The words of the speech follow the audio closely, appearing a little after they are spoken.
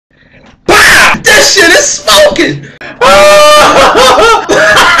This shit is smoking.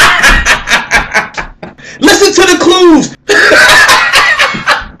 Listen to the clues.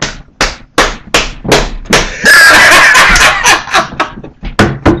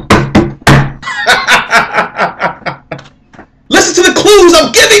 Listen to the clues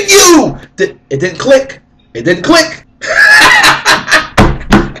I'm giving you. It didn't click. It didn't click.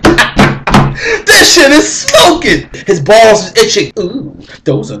 This shit is smoking. His balls is itching. Ooh,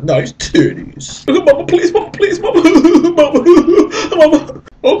 those are nice titties. Mama, please, mama, please, mama. Mama, mama.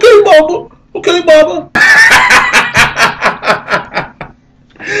 Okay, mama. Okay, mama.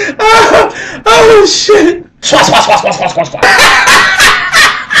 Oh, shit. Swat, swat, swat, swat, swat, swat, swat.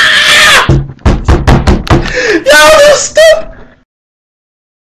 Yo, this stuff.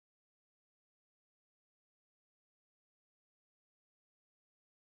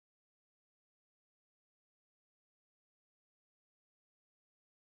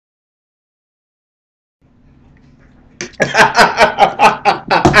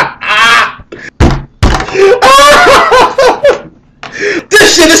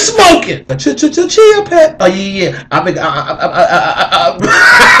 This shit is smoking. Chia pet. Oh yeah.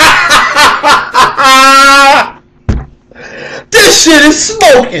 This shit is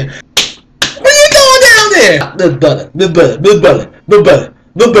smoking. Where you going down there? Little brother, little brother, little brother, little brother,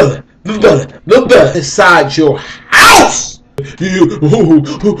 little brother, little brother, little brother. Inside your house.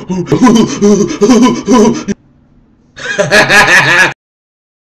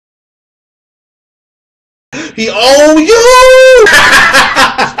 He owe you.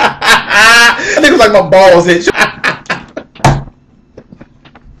 I think it was like my balls hit.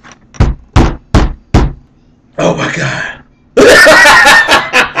 Oh my god.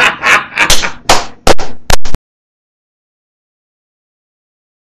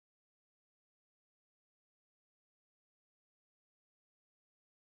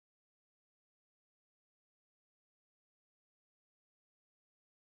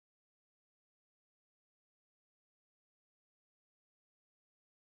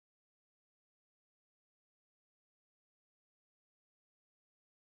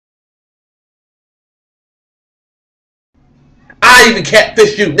 I even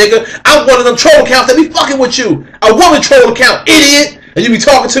catfish you, nigga. I'm one of them troll accounts that be fucking with you. A woman troll account, idiot. And you be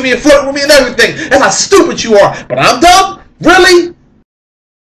talking to me and flirting with me and everything. That's how stupid you are. But I'm dumb? Really?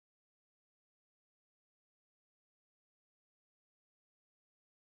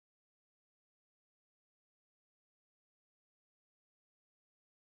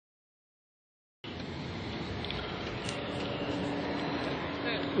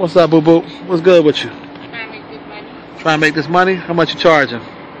 What's up, boo boo? What's good with you? Trying to make this money? How much you charging?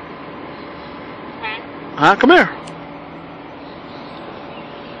 Huh? Come here.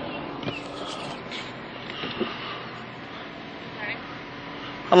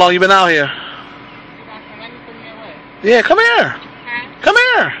 How long you been out here? Yeah, come here. Come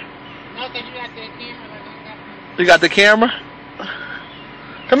here. You got the camera?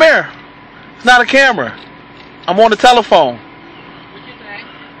 Come here. It's not a camera. I'm on the telephone.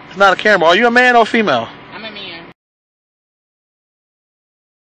 It's not a camera. Are you a man or a female? I'm a man.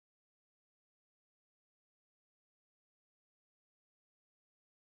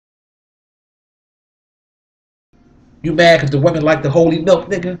 You mad because the women like the holy milk,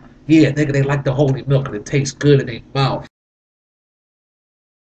 nigga? Yeah, nigga, they like the holy milk and it tastes good in their mouth.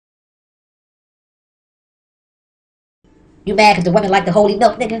 You mad because the women like the holy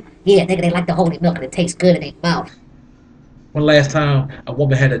milk, nigga? Yeah, nigga, they like the holy milk and it tastes good in their mouth. When last time a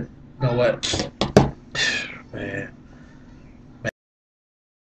woman had a, you know what? Man.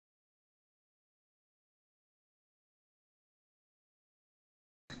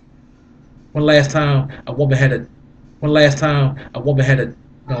 When last time a woman had a, you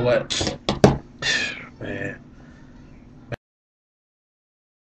know what? Man.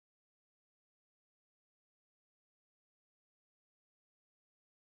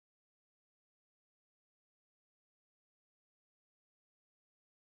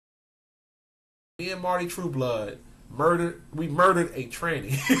 Me and Marty Trueblood we murdered a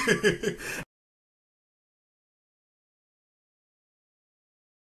tranny.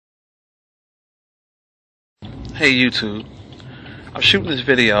 Hey YouTube, I'm shooting this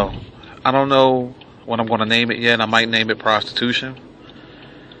video. I don't know what I'm going to name it yet. I might name it prostitution.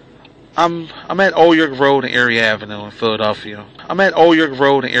 I'm at Old York Road and Erie Avenue in Philadelphia.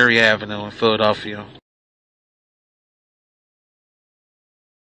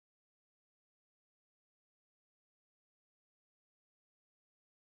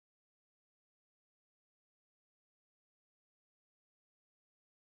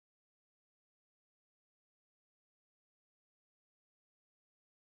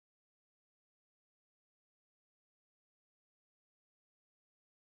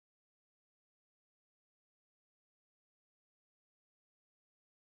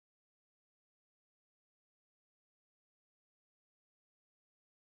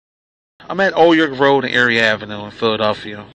 I'm at Old York Road and Erie Avenue in Philadelphia.